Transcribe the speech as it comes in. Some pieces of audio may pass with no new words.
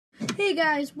Hey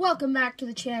guys, welcome back to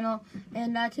the channel,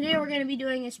 and today we're going to be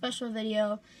doing a special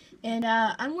video, and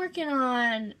I'm working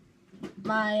on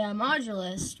my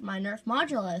Modulist, my Nerf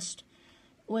Modulist,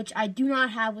 which I do not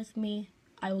have with me.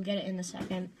 I will get it in a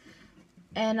second.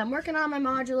 And I'm working on my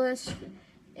Modulist,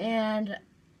 and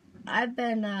I've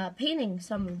been painting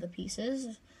some of the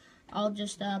pieces. I'll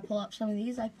just pull up some of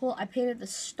these. I painted the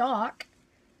stock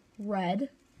red,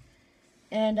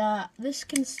 and this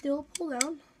can still pull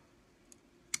down,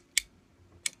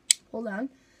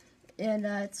 and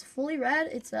it's fully red.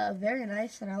 It's very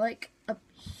nice, and I like up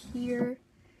here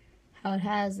how it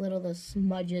has those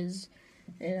smudges.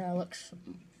 It looks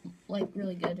like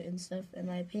really good and stuff. And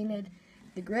I painted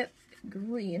the grip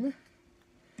green,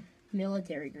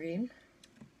 military green,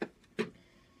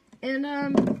 and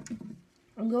I'm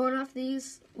going off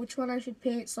these which one I should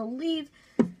paint. So leave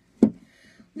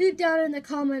down in the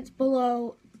comments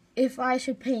below if I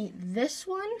should paint this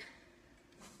one,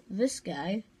 this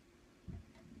guy,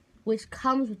 which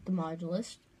comes with the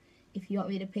Modulist, if you want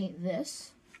me to paint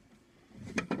this,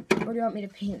 or do you want me to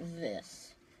paint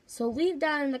this? So leave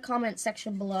down in the comment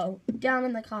section below, down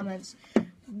in the comments,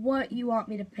 what you want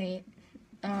me to paint.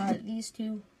 These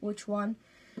two, which one.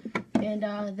 And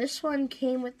this one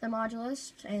came with the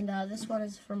Modulist, and this one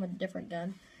is from a different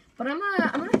gun. But I'm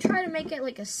gonna try to make it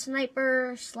like a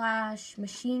sniper /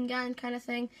 machine gun kind of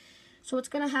thing. So it's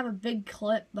gonna have a big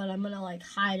clip, but I'm gonna like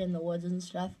hide in the woods and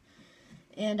stuff.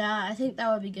 And I think that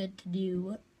would be good to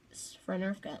do for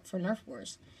Nerf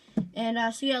Wars.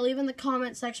 And so yeah, leave in the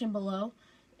comment section below.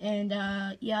 And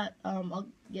yeah, I'll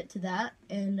get to that,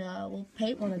 and we'll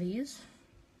paint one of these,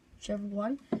 whichever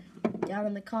one, down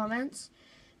in the comments.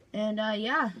 And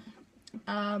yeah,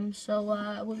 so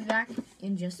we'll be back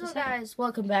in just a second. Guys,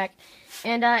 welcome back.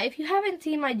 And if you haven't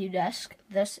seen my new desk,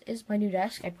 this is my new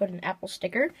desk. I put an Apple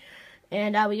sticker,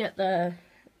 and we got the,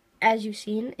 as you've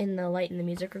seen in the light in the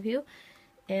music review.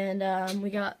 And we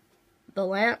got the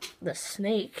lamp, the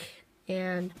snake,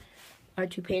 and our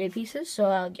two painted pieces.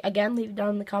 So again, leave down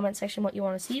in the comment section what you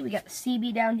want to see. We got the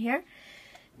CB down here.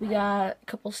 We got a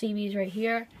couple CBs right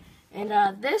here.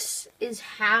 And this is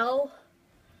how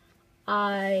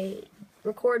I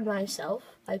record myself.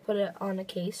 I put it on a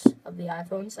case of the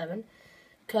iPhone 7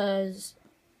 because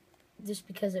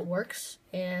it works,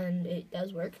 and it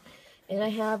does work. And I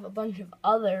have a bunch of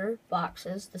other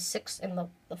boxes, the 6 and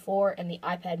the 4 and the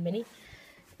iPad mini.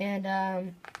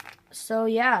 And so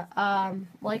yeah,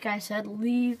 like I said,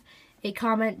 leave a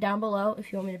comment down below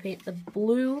if you want me to paint the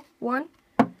blue one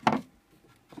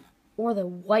or the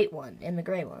white one and the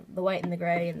gray one. The white and the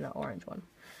gray and the orange one.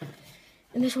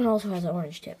 And this one also has an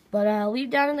orange tip. But leave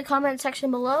down in the comment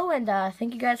section below, and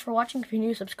thank you guys for watching. If you're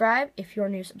new, subscribe. If you're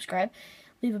new, subscribe.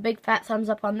 Leave a big fat thumbs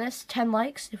up on this. 10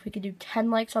 likes. If we could do 10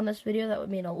 likes on this video, that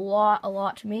would mean a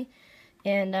lot to me.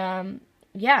 And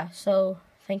yeah, so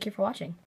thank you for watching.